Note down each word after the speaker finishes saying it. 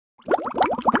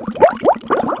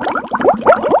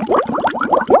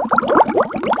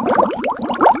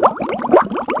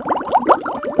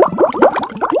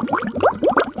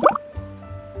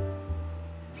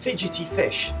Fidgety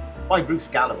Fish by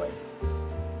Ruth Galloway.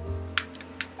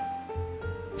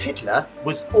 Tiddler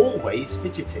was always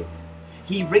fidgeting.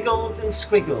 He wriggled and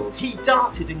squiggled, he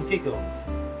darted and giggled,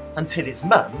 until his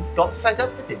mum got fed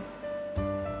up with him.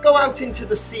 Go out into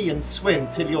the sea and swim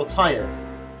till you're tired,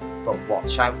 but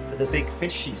watch out for the big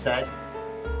fish, she said.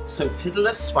 So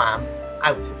Tiddler swam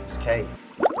out of his cave.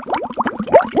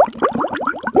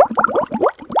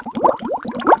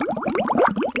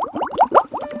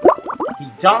 He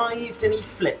dived and he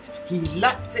flipped, he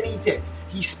leapt and he dipped,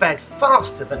 he sped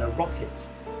faster than a rocket,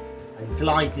 and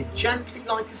glided gently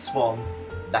like a swan,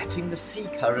 letting the sea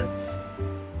currents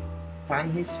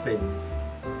fan his fins.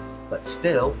 But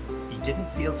still, he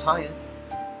didn't feel tired.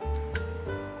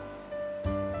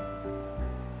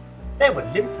 There were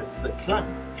limpets that clung,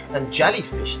 and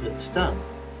jellyfish that stung.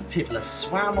 Tiddler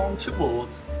swam on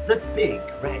towards the big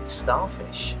red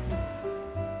starfish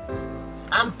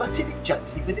and butted it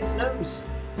gently with his nose.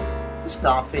 The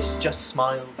starfish just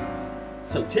smiled.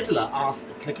 So Tiddler asked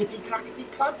the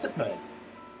clickety-clackety-clap to play,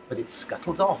 but it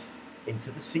scuttled off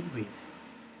into the seaweed.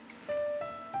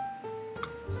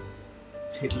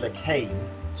 Tiddler came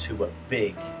to a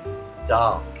big,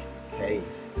 dark cave.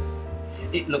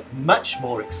 It looked much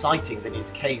more exciting than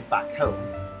his cave back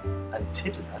home, and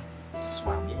Tiddler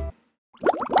swam in.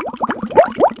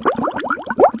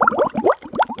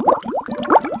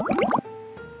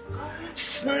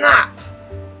 Snap!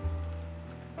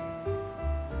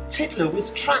 Tiddler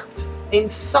was trapped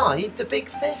inside the big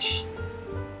fish.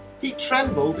 He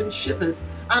trembled and shivered,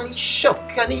 and he shook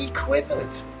and he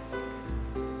quivered,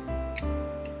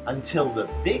 until the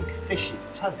big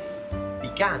fish's tummy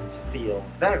began to feel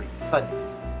very funny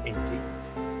indeed.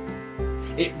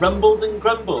 It rumbled and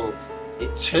grumbled,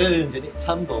 it turned and it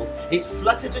tumbled, it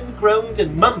fluttered and groaned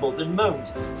and mumbled and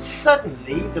moaned.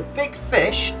 Suddenly the big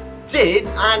fish did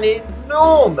an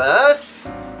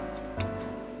enormous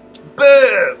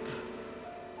burp.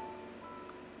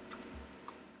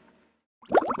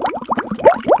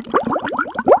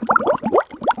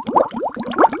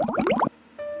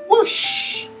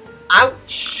 Whoosh! Out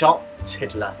shot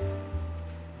Tiddler.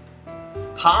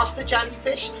 Past the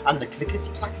jellyfish and the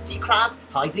clickety-clackety crab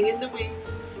hiding in the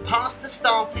weeds, past the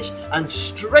starfish and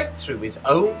straight through his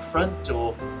own front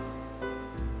door.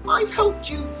 "I've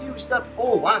hoped you've used up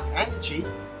all that energy,"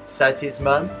 said his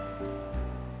mum.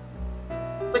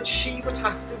 But she would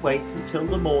have to wait until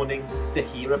the morning to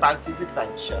hear about his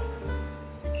adventure,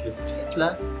 because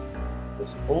Tiddler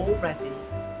was already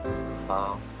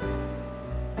fast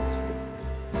asleep.